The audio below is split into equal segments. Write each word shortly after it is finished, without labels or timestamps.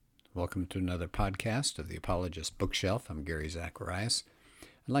Welcome to another podcast of the Apologist Bookshelf. I'm Gary Zacharias.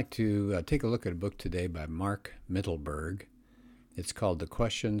 I'd like to take a look at a book today by Mark Mittelberg. It's called The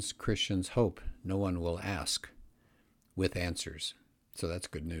Questions Christians Hope No One Will Ask, with answers. So that's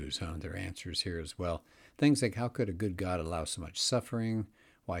good news, huh? There are answers here as well. Things like, how could a good God allow so much suffering?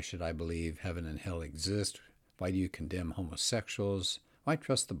 Why should I believe heaven and hell exist? Why do you condemn homosexuals? Why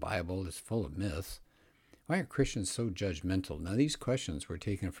trust the Bible? It's full of myths. Why are Christians so judgmental? Now, these questions were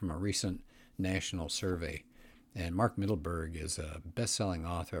taken from a recent national survey. And Mark Mittelberg is a best-selling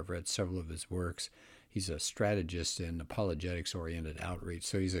author. I've read several of his works. He's a strategist in apologetics-oriented outreach,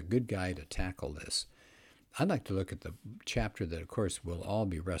 so he's a good guy to tackle this. I'd like to look at the chapter that, of course, we'll all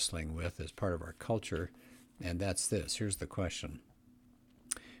be wrestling with as part of our culture, and that's this. Here's the question.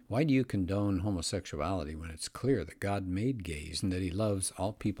 Why do you condone homosexuality when it's clear that God made gays and that he loves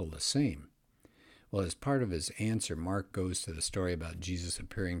all people the same? Well, as part of his answer, Mark goes to the story about Jesus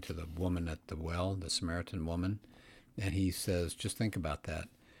appearing to the woman at the well, the Samaritan woman, and he says, just think about that.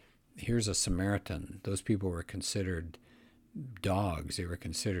 Here's a Samaritan. Those people were considered dogs. They were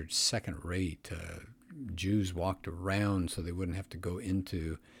considered second-rate. Jews walked around so they wouldn't have to go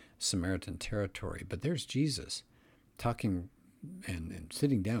into Samaritan territory. But there's Jesus talking and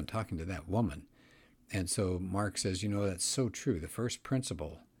sitting down talking to that woman. And so Mark says, that's so true. The first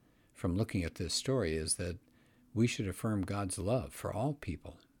principle from looking at this story is that we should affirm God's love for all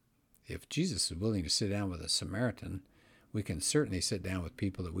people. If Jesus is willing to sit down with a Samaritan, we can certainly sit down with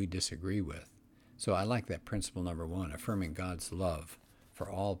people that we disagree with. So I like that principle number one, affirming God's love for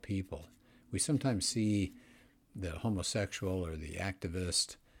all people. We sometimes see the homosexual or the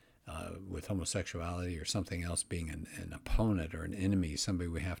activist with homosexuality or something else being an opponent or an enemy, somebody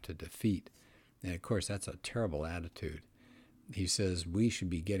we have to defeat. And of course, that's a terrible attitude. He says we should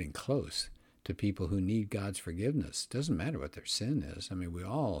be getting close to people who need God's forgiveness. It doesn't matter what their sin is. I mean, we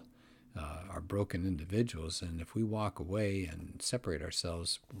all are broken individuals, and if we walk away and separate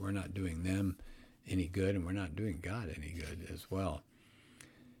ourselves, we're not doing them any good, and we're not doing God any good as well.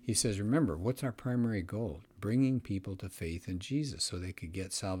 He says, remember, what's our primary goal? Bringing people to faith in Jesus so they could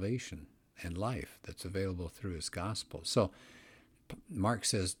get salvation and life that's available through his gospel. So Mark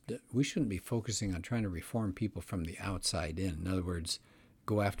says that we shouldn't be focusing on trying to reform people from the outside in. In other words,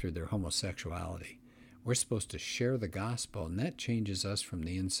 go after their homosexuality. We're supposed to share the gospel, and that changes us from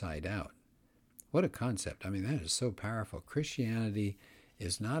the inside out. What a concept. I mean, that is so powerful. Christianity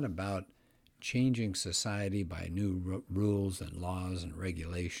is not about changing society by new rules and laws and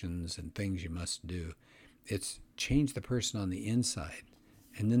regulations and things you must do. It's change the person on the inside,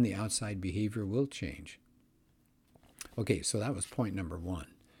 and then the outside behavior will change. Okay, so that was point number one.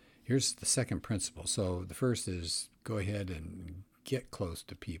 Here's the second principle. So the first is go ahead and get close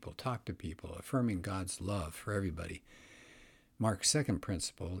to people, talk to people, affirming God's love for everybody. Mark's second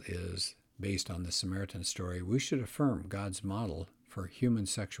principle is based on the Samaritan story. We should affirm God's model for human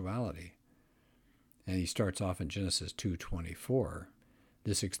sexuality. And he starts off in Genesis 2:24.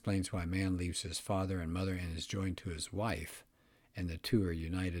 This explains why man leaves his father and mother and is joined to his wife, and the two are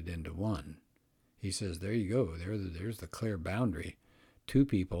united into one. He says, there you go. There's the clear boundary. Two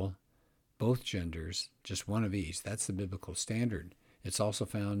people, both genders, just one of each. That's the biblical standard. It's also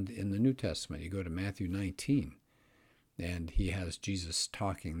found in the New Testament. You go to Matthew 19, and he has Jesus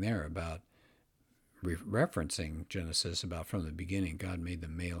talking there about referencing Genesis, about from the beginning, God made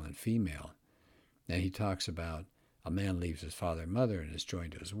them male and female. And he talks about a man leaves his father and mother and is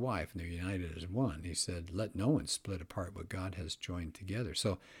joined to his wife, and they're united as one. He said, let no one split apart what God has joined together.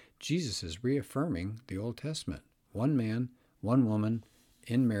 So Jesus is reaffirming the Old Testament. One man, one woman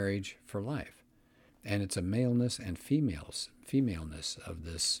in marriage for life. And it's a maleness and femaleness of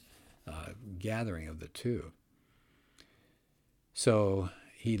this gathering of the two. So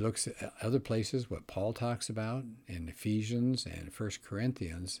he looks at other places, what Paul talks about in Ephesians and 1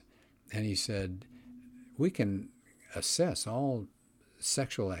 Corinthians, and he said, we can assess all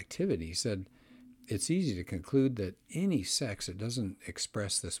sexual activity. He said, it's easy to conclude that any sex that doesn't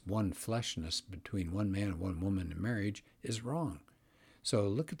express this one fleshness between one man and one woman in marriage is wrong. So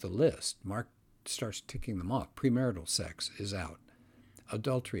look at the list. Mark starts ticking them off. Premarital sex is out.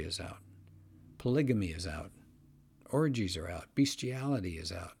 Adultery is out. Polygamy is out. Orgies are out. Bestiality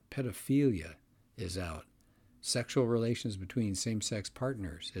is out. Pedophilia is out. Sexual relations between same-sex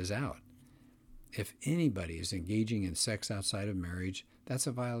partners is out. If anybody is engaging in sex outside of marriage, that's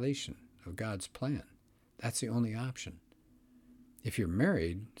a violation of God's plan. That's the only option. If you're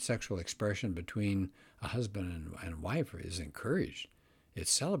married, sexual expression between a husband and wife is encouraged.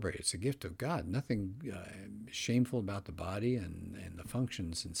 It's celebrated. It's a gift of God. Nothing shameful about the body and the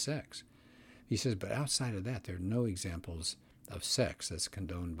functions in sex. He says, but outside of that, there are no examples of sex that's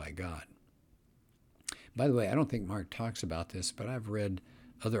condoned by God. By the way, I don't think Mark talks about this, but I've read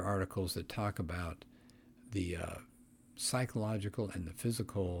other articles that talk about the psychological and the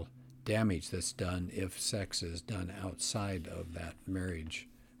physical damage that's done if sex is done outside of that marriage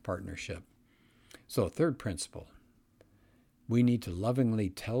partnership. So, third principle, we need to lovingly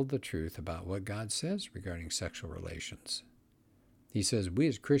tell the truth about what God says regarding sexual relations. He says we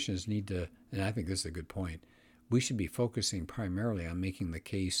as Christians need to, and I think this is a good point, we should be focusing primarily on making the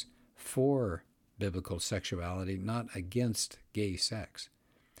case for biblical sexuality, not against gay sex.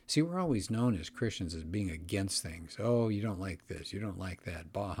 See, we're always known as Christians as being against things. Oh, you don't like this, you don't like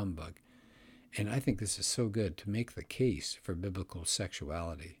that, bah humbug. And I think this is so good to make the case for biblical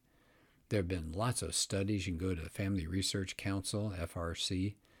sexuality. There have been lots of studies. You can go to Family Research Council,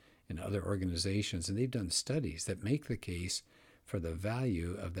 FRC, and other organizations, and they've done studies that make the case for the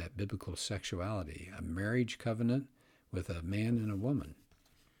value of that biblical sexuality, a marriage covenant with a man and a woman.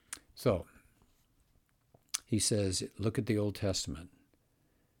 So, he says, look at the Old Testament.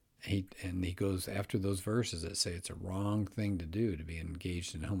 He goes after those verses that say it's a wrong thing to do to be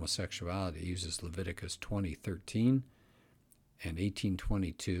engaged in homosexuality. He uses Leviticus 20:13 and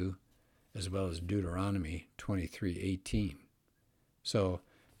 18:22, as well as Deuteronomy 23:18. So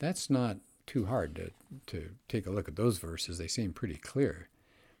that's not too hard to take a look at those verses. They seem pretty clear.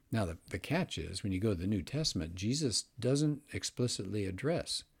 Now the catch is, when you go to the New Testament, Jesus doesn't explicitly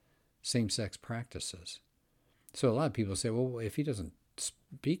address same-sex practices. So a lot of people say, well, if he doesn't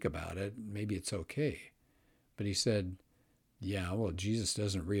speak about it, maybe it's okay. But he said, yeah, well, Jesus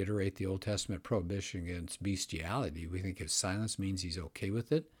doesn't reiterate the Old Testament prohibition against bestiality. We think his silence means he's okay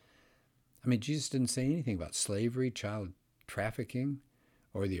with it. I mean, Jesus didn't say anything about slavery, child trafficking,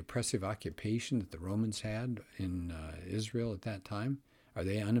 or the oppressive occupation that the Romans had in Israel at that time. Are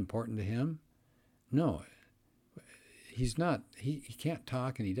they unimportant to him? No. He's not. He can't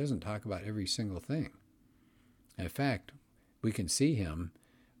talk, and he doesn't talk about every single thing. In fact, we can see him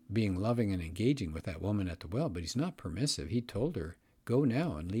being loving and engaging with that woman at the well, but he's not permissive. He told her, go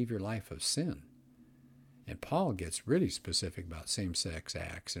now and leave your life of sin. And Paul gets really specific about same-sex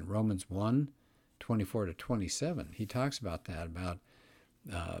acts. In Romans 1:24-27, he talks about that, about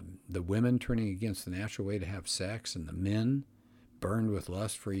the women turning against the natural way to have sex and the men burned with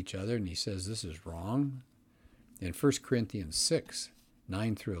lust for each other. And he says this is wrong. In 1 Corinthians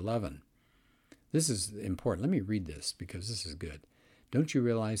 6:9-11, this is important. Let me read this because this is good. Don't you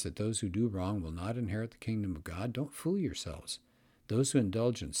realize that those who do wrong will not inherit the kingdom of God? Don't fool yourselves. Those who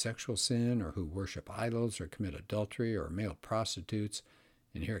indulge in sexual sin, or who worship idols, or commit adultery, or male prostitutes,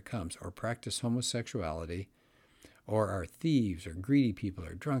 and here it comes, or practice homosexuality, or are thieves, or greedy people,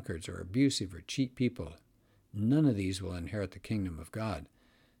 or drunkards, or abusive, or cheat people, none of these will inherit the kingdom of God.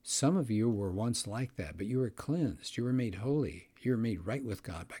 Some of you were once like that, but you were cleansed, you were made holy, you were made right with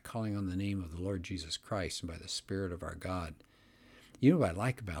God by calling on the name of the Lord Jesus Christ and by the Spirit of our God. You know what I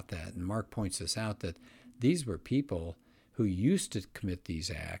like about that, and Mark points this out, that these were people who used to commit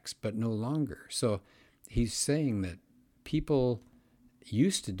these acts, but no longer. So he's saying that people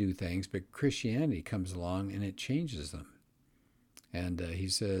used to do things, but Christianity comes along and it changes them. And he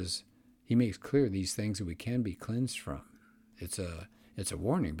says, he makes clear these things that we can be cleansed from. It's a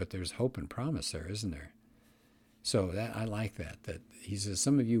warning, but there's hope and promise there, isn't there? So that I like that he says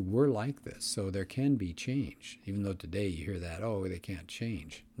some of you were like this, so there can be change. Even though today you hear that, oh, they can't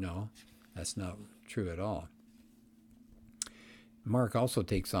change. No, that's not true at all. Mark also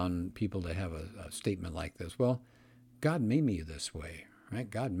takes on people to have a statement like this. Well, God made me this way, right?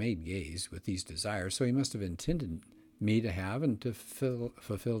 God made gays with these desires, so he must have intended me to have and to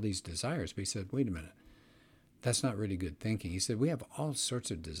fulfill these desires. But he said, wait a minute, that's not really good thinking. He said, we have all sorts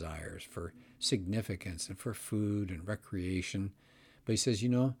of desires for significance and for food and recreation. But he says,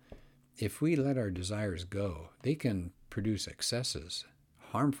 if we let our desires go, they can produce excesses,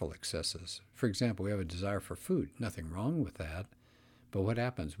 harmful excesses. For example, we have a desire for food. Nothing wrong with that. But what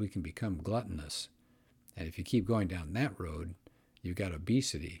happens? We can become gluttonous. And if you keep going down that road, you've got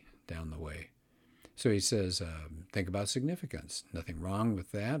obesity down the way. So he says, think about significance. Nothing wrong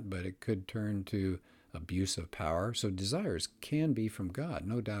with that, but it could turn to abuse of power. So desires can be from God,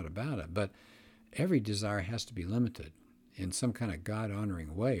 no doubt about it. But every desire has to be limited in some kind of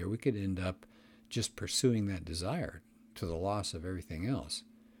God-honoring way, or we could end up just pursuing that desire to the loss of everything else.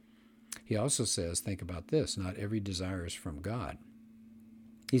 He also says, think about this, not every desire is from God.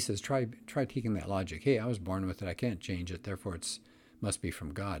 He says, try taking that logic. Hey, I was born with it. I can't change it. Therefore, it must be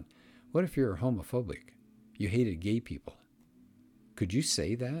from God. What if you're homophobic? You hated gay people. Could you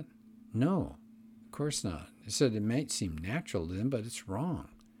say that? No, of course not. It said it might seem natural to them, but it's wrong.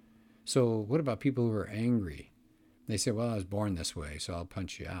 So what about people who are angry? They say, well, I was born this way, so I'll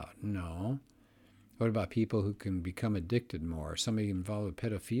punch you out. No. What about people who can become addicted more? Somebody involved with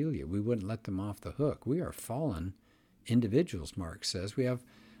pedophilia. We wouldn't let them off the hook. We are fallen individuals, Mark says. We have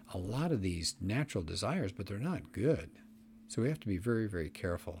a lot of these natural desires, but they're not good. So we have to be very, very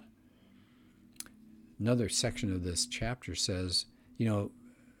careful. Another section of this chapter says,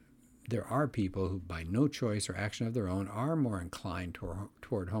 there are people who, by no choice or action of their own, are more inclined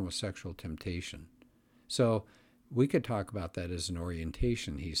toward homosexual temptation. So we could talk about that as an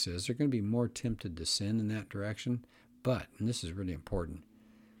orientation, he says. They're going to be more tempted to sin in that direction. But, and this is really important,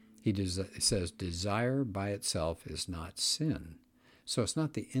 he says, desire by itself is not sin. So it's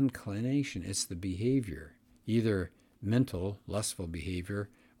not the inclination, it's the behavior, either mental, lustful behavior,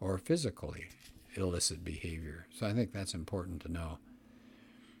 or physically illicit behavior. So I think that's important to know.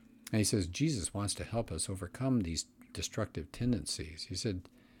 And he says Jesus wants to help us overcome these destructive tendencies. He said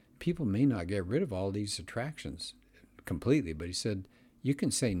people may not get rid of all these attractions completely, but he said you can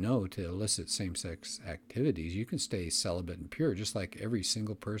say no to illicit same-sex activities. You can stay celibate and pure, just like every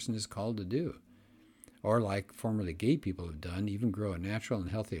single person is called to do. Or like formerly gay people have done, even grow a natural and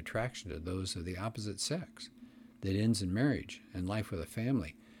healthy attraction to those of the opposite sex that ends in marriage and life with a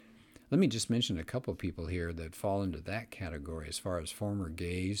family. Let me just mention a couple people here that fall into that category as far as former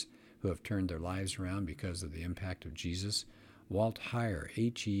gays who have turned their lives around because of the impact of Jesus. Walt Heyer,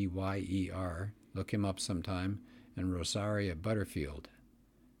 Heyer, look him up sometime, and Rosaria Butterfield,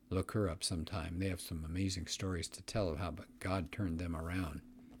 look her up sometime. They have some amazing stories to tell of how God turned them around.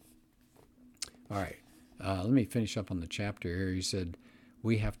 All right, let me finish up on the chapter here. He said,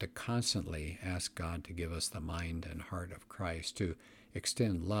 we have to constantly ask God to give us the mind and heart of Christ, to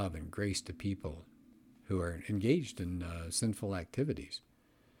extend love and grace to people who are engaged in sinful activities.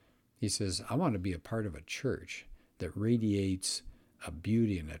 He says, I want to be a part of a church that radiates a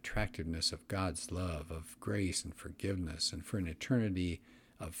beauty and attractiveness of God's love, of grace and forgiveness, and for an eternity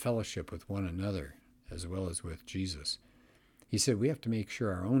of fellowship with one another as well as with Jesus. He said we have to make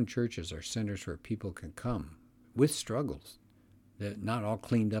sure our own churches are centers where people can come with struggles, that not all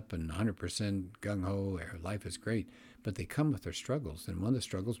cleaned up and 100% gung-ho, life is great, but they come with their struggles, and one of the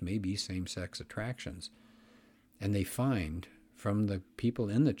struggles may be same-sex attractions. And they find from the people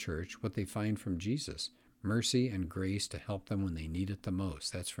in the church what they find from Jesus, mercy and grace to help them when they need it the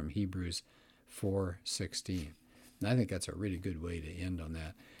most. That's from Hebrews 4:16. And I think that's a really good way to end on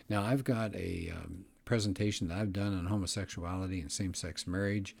that. Now, I've got a presentation that I've done on homosexuality and same-sex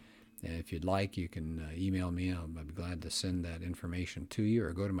marriage. And if you'd like, you can email me. I'll be glad to send that information to you,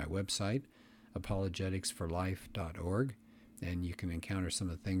 or go to my website, apologeticsforlife.org, and you can encounter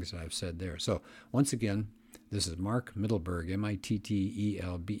some of the things that I've said there. So once again, this is Mark Mittelberg,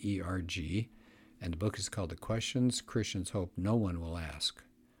 Mittelberg, and the book is called The Questions Christians Hope No One Will Ask,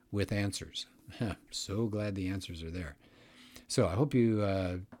 with answers. So glad the answers are there. So I hope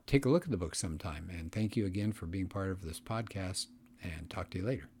you take a look at the book sometime, and thank you again for being part of this podcast, and talk to you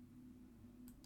later.